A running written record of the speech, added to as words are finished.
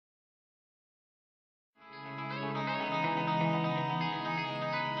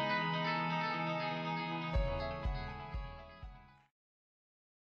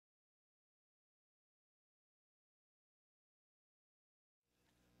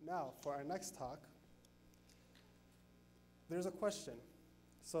Now, for our next talk, there's a question.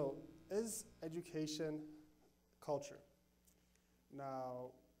 So, is education culture?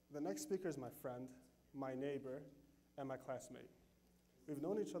 Now, the next speaker is my friend, my neighbor, and my classmate. We've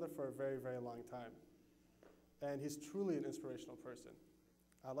known each other for a very, very long time, and he's truly an inspirational person.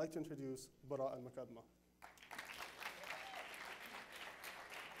 I'd like to introduce Bara AlMakadma.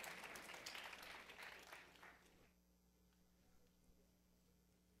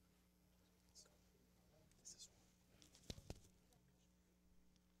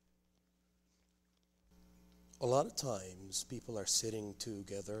 A lot of times, people are sitting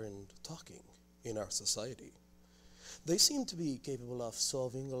together and talking in our society. They seem to be capable of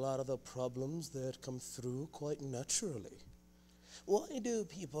solving a lot of the problems that come through quite naturally. Why do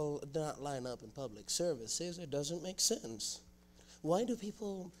people not line up in public services? It doesn't make sense. Why do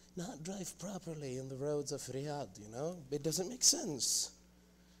people not drive properly in the roads of Riyadh, It doesn't make sense.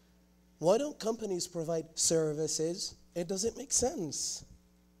 Why don't companies provide services? It doesn't make sense.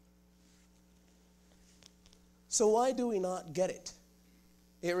 So why do we not get it?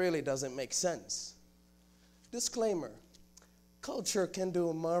 It really doesn't make sense. Disclaimer, culture can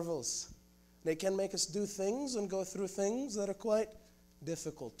do marvels. They can make us do things and go through things that are quite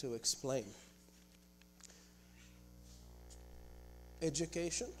difficult to explain.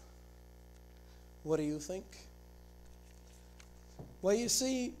 Education, what do you think? Well, you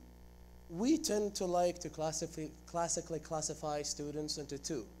see, we tend to like to classically classify students into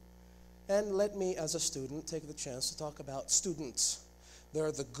two. And let me, as a student, take the chance to talk about students. There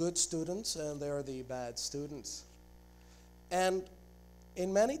are the good students and there are the bad students. And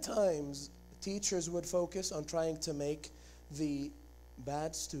in many times, teachers would focus on trying to make the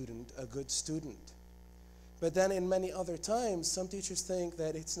bad student a good student. But then in many other times, some teachers think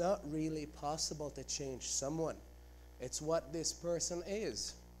that it's not really possible to change someone. It's what this person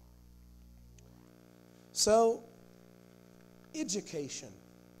is. So, education.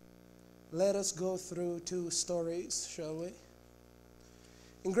 Let us go through two stories, shall we?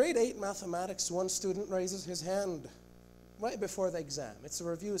 In grade 8 mathematics, one student raises his hand right before the exam. It's a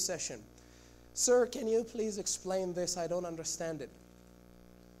review session. Sir, can you please explain this? I don't understand it.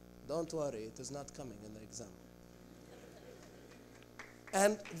 Don't worry, it is not coming in the exam.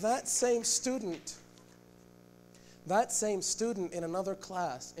 And that same student in another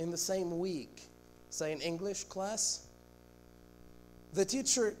class, in the same week, say in English class, the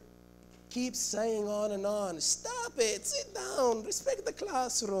teacher keeps saying on and on, stop it, sit down, respect the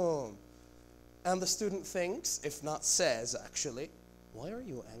classroom. And the student thinks, if not says actually, why are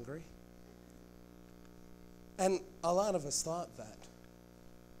you angry? And a lot of us thought that.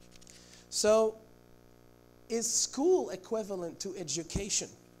 So, is school equivalent to education?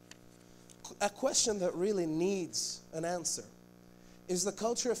 A question that really needs an answer. Is the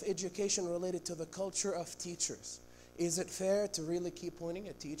culture of education related to the culture of teachers? Is it fair to really keep pointing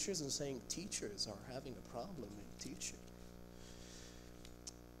at teachers and saying teachers are having a problem in teaching?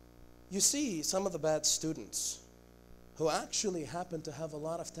 You see, some of the bad students who actually happen to have a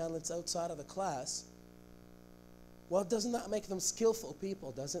lot of talents outside of the class, well, doesn't that make them skillful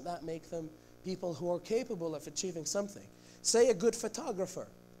people? Doesn't that make them people who are capable of achieving something? Say a good photographer.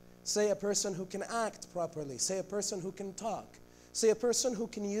 Say a person who can act properly. Say a person who can talk. Say a person who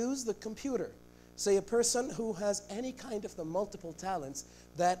can use the computer. Say a person who has any kind of the multiple talents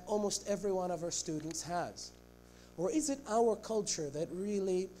that almost every one of our students has. Or is it our culture that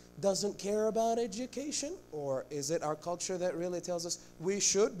really doesn't care about education? Or is it our culture that really tells us we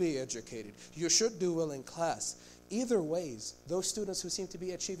should be educated, you should do well in class? Either ways, those students who seem to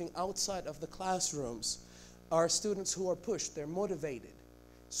be achieving outside of the classrooms are students who are pushed, they're motivated.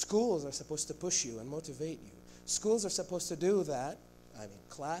 Schools are supposed to push you and motivate you. Schools are supposed to do that.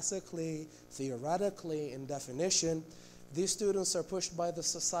 Classically, theoretically, in definition, these students are pushed by the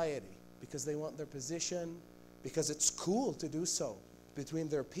society because they want their position, because it's cool to do so between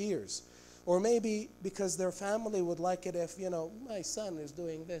their peers. Or maybe because their family would like it if, my son is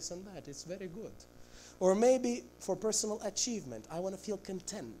doing this and that. It's very good. Or maybe for personal achievement. I want to feel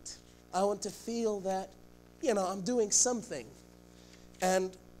content. I want to feel that, I'm doing something.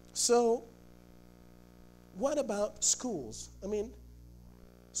 And so, what about schools?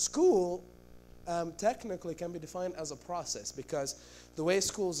 School technically can be defined as a process because the way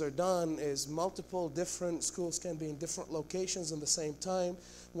schools are done is multiple different schools can be in different locations in the same time.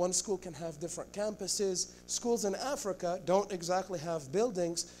 One school can have different campuses. Schools in Africa don't exactly have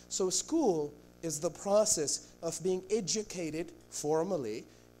buildings, so school is the process of being educated formally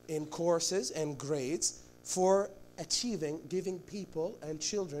in courses and grades for achieving, giving people and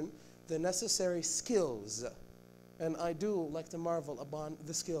children the necessary skills and I do like to marvel upon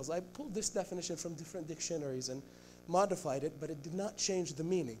the skills. I pulled this definition from different dictionaries and modified it, but it did not change the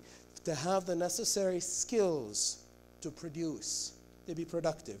meaning. To have the necessary skills to produce, to be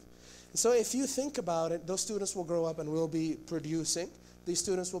productive. So if you think about it, those students will grow up and will be producing. These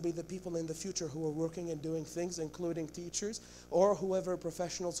students will be the people in the future who are working and doing things, including teachers, or whoever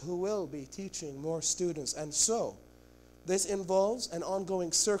professionals who will be teaching more students. And so, this involves an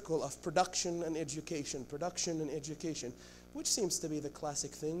ongoing circle of production and education, which seems to be the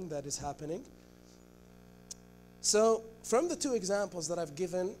classic thing that is happening. So, from the two examples that I've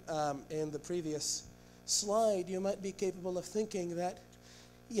given in the previous slide, you might be capable of thinking that,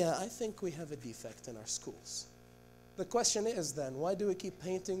 yeah, I think we have a defect in our schools. The question is then, why do we keep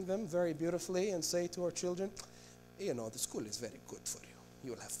painting them very beautifully and say to our children, you know, the school is very good for you.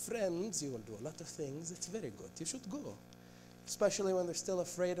 You will have friends, you will do a lot of things, it's very good, you should go. Especially when they're still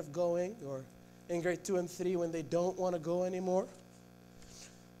afraid of going, or in grade 2 and 3 when they don't want to go anymore.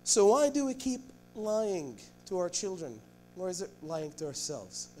 So why do we keep lying to our children? Or is it lying to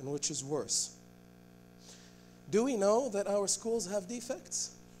ourselves? And which is worse? Do we know that our schools have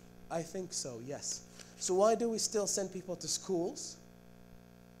defects? I think so, yes. So why do we still send people to schools?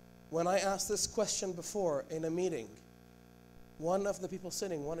 When I asked this question before in a meeting, one of the people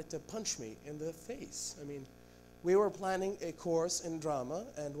sitting wanted to punch me in the face. I mean, we were planning a course in drama,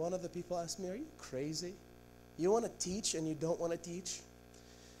 and one of the people asked me, are you crazy? You want to teach and you don't want to teach?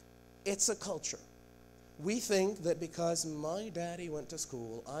 It's a culture. We think that because my daddy went to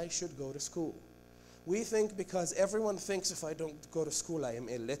school, I should go to school. We think because everyone thinks if I don't go to school, I am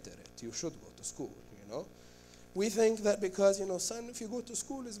illiterate. You should go to school, you know. We think that because, you know, son, if you go to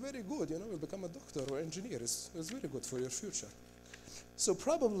school, it's very good, you know, you'll become a doctor or engineer. It's very good for your future. So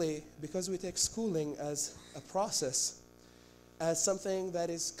probably because we take schooling as a process, as something that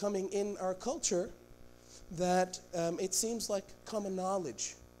is coming in our culture, that it seems like common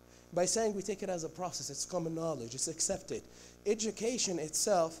knowledge. By saying we take it as a process, it's common knowledge, it's accepted. Education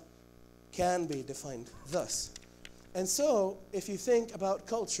itself can be defined thus. And so, if you think about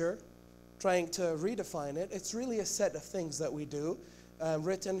culture, trying to redefine it, it's really a set of things that we do,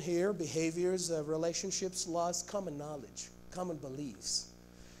 written here, behaviors, relationships, laws, common knowledge, common beliefs.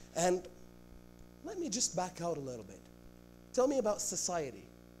 And let me just back out a little bit. Tell me about society.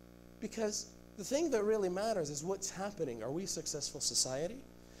 Because the thing that really matters is what's happening. Are we a successful society?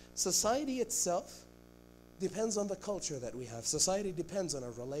 Society itself depends on the culture that we have. Society depends on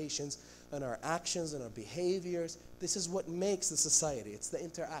our relations, on our actions, on our behaviors. This is what makes the society. It's the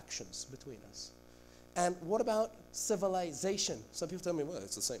interactions between us. And what about civilization? Some people tell me, well,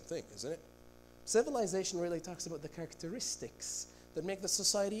 it's the same thing, isn't it? Civilization really talks about the characteristics that make the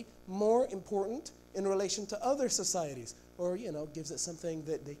society more important in relation to other societies, or, you know, gives it something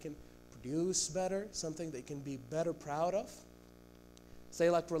that they can produce better, something they can be better proud of. Say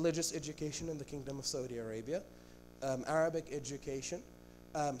like religious education in the Kingdom of Saudi Arabia, Arabic education,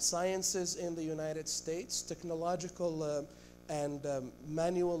 sciences in the United States, technological and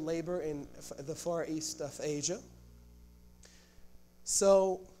manual labor in the Far East of Asia.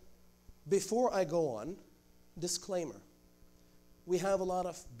 So before I go on, disclaimer. We have a lot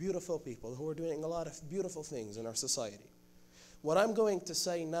of beautiful people who are doing a lot of beautiful things in our society. What I'm going to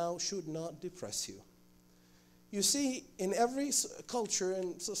say now should not depress you. You see, in every culture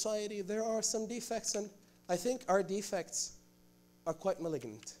and society, there are some defects, and I think our defects are quite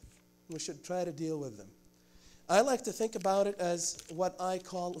malignant. We should try to deal with them. I like to think about it as what I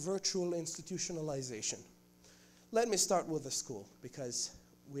call virtual institutionalization. Let me start with the school, because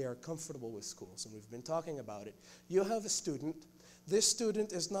we are comfortable with schools, and we've been talking about it. You have a student. This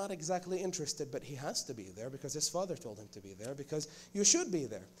student is not exactly interested, but he has to be there because his father told him to be there, because you should be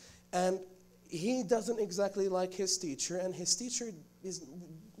there. And he doesn't exactly like his teacher, and his teacher is,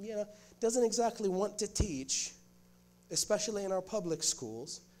 you know, doesn't exactly want to teach, especially in our public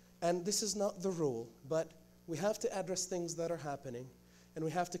schools. And this is not the rule, but we have to address things that are happening, and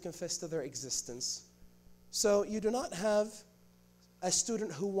we have to confess to their existence. So you do not have a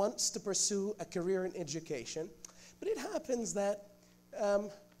student who wants to pursue a career in education, but it happens that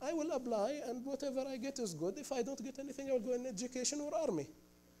I will apply, and whatever I get is good. If I don't get anything, I will go in education or army.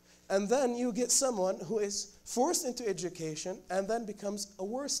 And then you get someone who is forced into education and then becomes a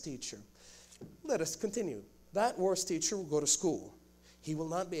worse teacher. Let us continue. That worse teacher will go to school. He will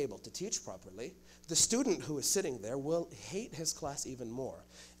not be able to teach properly. The student who is sitting there will hate his class even more.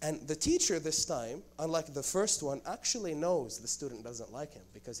 And the teacher this time, unlike the first one, actually knows the student doesn't like him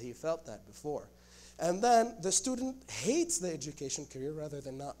because he felt that before. And then the student hates the education career rather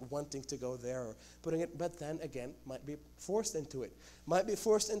than not wanting to go there or putting it, but then again, might be forced into it. Might be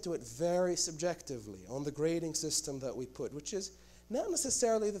forced into it very subjectively on the grading system that we put, which is not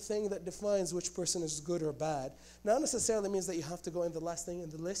necessarily the thing that defines which person is good or bad. Not necessarily means that you have to go in the last thing in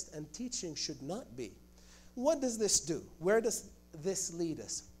the list, and teaching should not be. What does this do? Where does this lead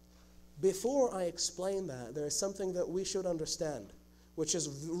us? Before I explain that, there is something that we should understand, which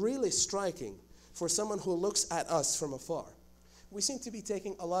is really striking for someone who looks at us from afar. We seem to be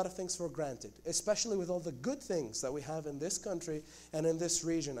taking a lot of things for granted, especially with all the good things that we have in this country and in this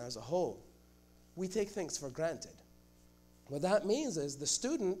region as a whole. We take things for granted. What that means is the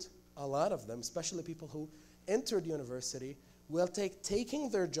student, a lot of them, especially people who entered university, will take taking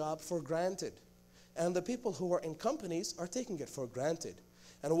their job for granted. And the people who are in companies are taking it for granted.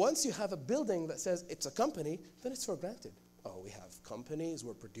 And once you have a building that says it's a company, then it's for granted. Oh, we have companies,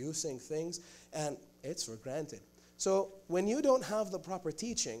 we're producing things, and it's for granted. So when you don't have the proper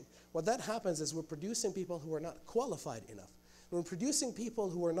teaching, what that happens is we're producing people who are not qualified enough. When we're producing people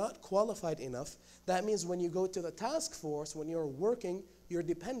who are not qualified enough, that means when you go to the task force, when you're working, you're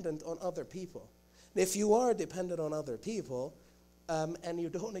dependent on other people. And if you are dependent on other people, and you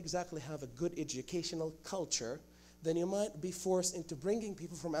don't exactly have a good educational culture, then you might be forced into bringing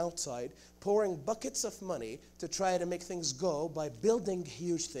people from outside, pouring buckets of money to try to make things go by building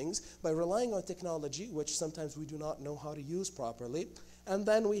huge things, by relying on technology, which sometimes we do not know how to use properly. And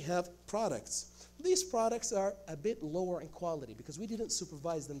then we have products. These products are a bit lower in quality because we didn't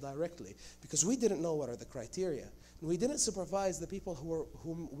supervise them directly, because we didn't know what are the criteria. And we didn't supervise the people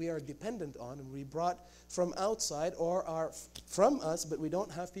whom we are dependent on, and we brought from outside or are from us, but we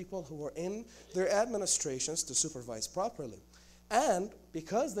don't have people who are in their administrations to supervise properly. And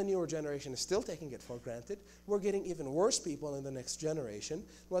because the newer generation is still taking it for granted, we're getting even worse people in the next generation.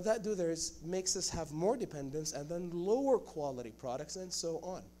 What that do there is makes us have more dependence and then lower quality products and so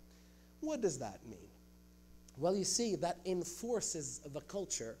on. What does that mean? Well, you see, that enforces the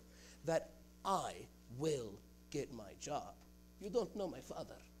culture that I will get my job. You don't know my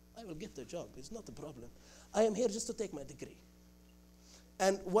father. I will get the job. It's not a problem. I am here just to take my degree.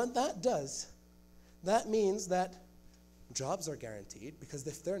 And what that does, that means that jobs are guaranteed, because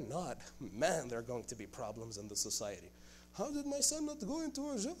if they're not, man, there are going to be problems in the society. How did my son not go into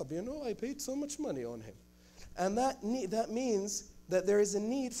a job? You know, I paid so much money on him. And that means that there is a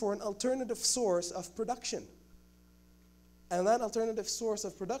need for an alternative source of production. And that alternative source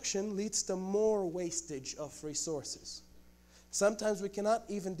of production leads to more wastage of resources. Sometimes we cannot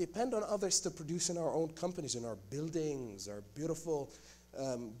even depend on others to produce in our own companies, in our buildings, our beautiful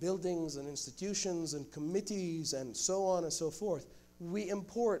buildings and institutions and committees and so on and so forth. We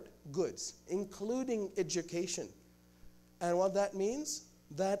import goods, including education. And what that means,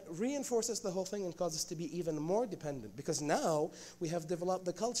 that reinforces the whole thing and causes us to be even more dependent, because now we have developed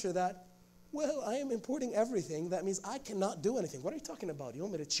the culture that, well, I am importing everything. That means I cannot do anything. What are you talking about? You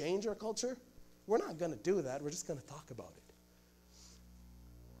want me to change our culture? We're not going to do that. We're just going to talk about it.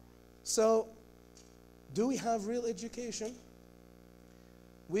 So, do we have real education?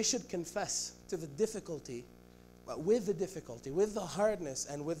 We should confess to the difficulty, with the hardness,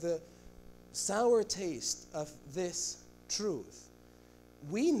 and with the sour taste of this truth.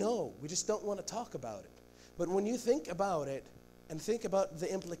 We know, we just don't want to talk about it. But when you think about it, and think about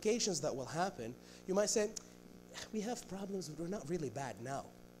the implications that will happen, you might say, we have problems, but we're not really bad now.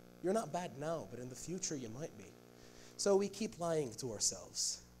 You're not bad now, but in the future you might be. So we keep lying to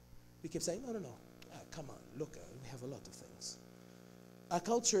ourselves. We keep saying, no, come on, look, we have a lot of things. A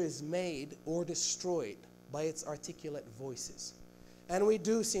culture is made or destroyed by its articulate voices. And we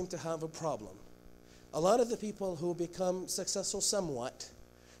do seem to have a problem. A lot of the people who become successful somewhat,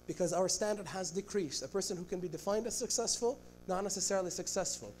 because our standard has decreased. A person who can be defined as successful, not necessarily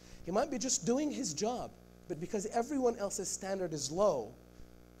successful. He might be just doing his job, but because everyone else's standard is low,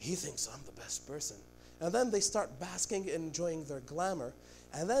 he thinks, I'm the best person. And then they start basking and enjoying their glamour,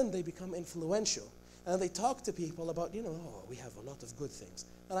 and then they become influential. And they talk to people about, oh, we have a lot of good things.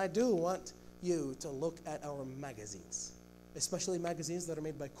 And I do want you to look at our magazines, especially magazines that are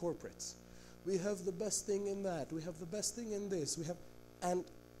made by corporates. We have the best thing in that. We have the best thing in this. And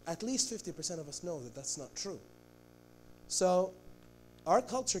at least 50% of us know that that's not true. So our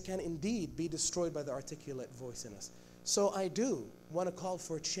culture can indeed be destroyed by the articulate voice in us. So I do want to call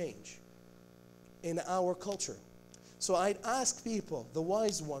for change in our culture. So I'd ask people, the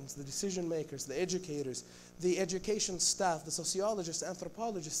wise ones, the decision makers, the educators, the education staff, the sociologists,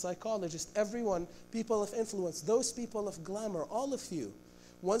 anthropologists, psychologists, everyone, people of influence, those people of glamour, all of you,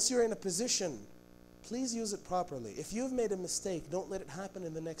 once you're in a position, please use it properly. If you've made a mistake, don't let it happen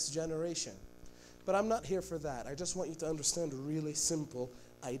in the next generation. But I'm not here for that. I just want you to understand a really simple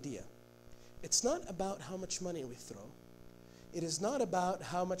idea. It's not about how much money we throw. It is not about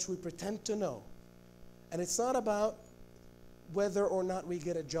how much we pretend to know. And it's not about whether or not we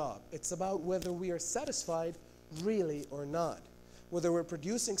get a job. It's about whether we are satisfied really or not. Whether we're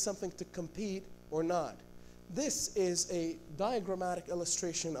producing something to compete or not. This is a diagrammatic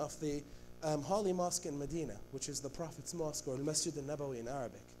illustration of the Holy Mosque in Medina, which is the Prophet's Mosque, or Masjid al-Nabawi in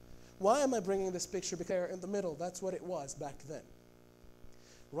Arabic. Why am I bringing this picture? Because they're in the middle. That's what it was back then.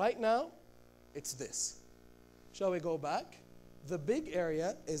 Right now, it's this. Shall we go back? The big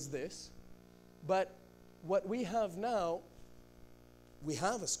area is this. But what we have now, we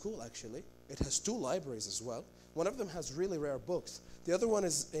have a school actually. It has 2 libraries as well. One of them has really rare books. The other one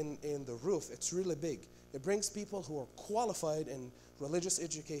is in the roof. It's really big. It brings people who are qualified in religious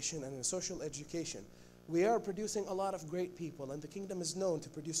education and in social education. We are producing a lot of great people, and the kingdom is known to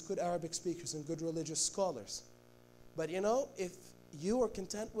produce good Arabic speakers and good religious scholars. But you know, if you are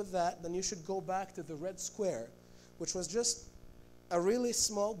content with that, then you should go back to the Red Square, which was just a really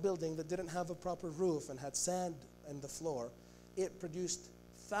small building that didn't have a proper roof and had sand in the floor. It produced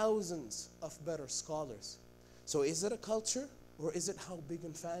thousands of better scholars. So is it a culture, or is it how big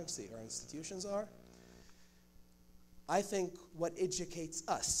and fancy our institutions are? I think what educates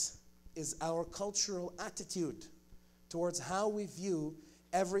us is our cultural attitude towards how we view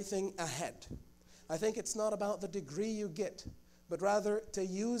everything ahead. I think it's not about the degree you get, but rather to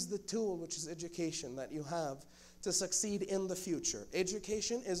use the tool, which is education, that you have to succeed in the future.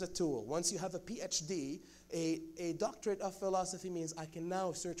 Education is a tool. Once you have a PhD, a doctorate of philosophy means I can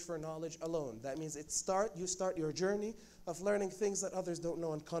now search for knowledge alone. That means you start your journey of learning things that others don't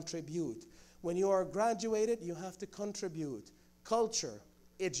know and contribute. When you are graduated, you have to contribute. Culture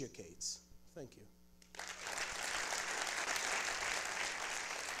educates. Thank you.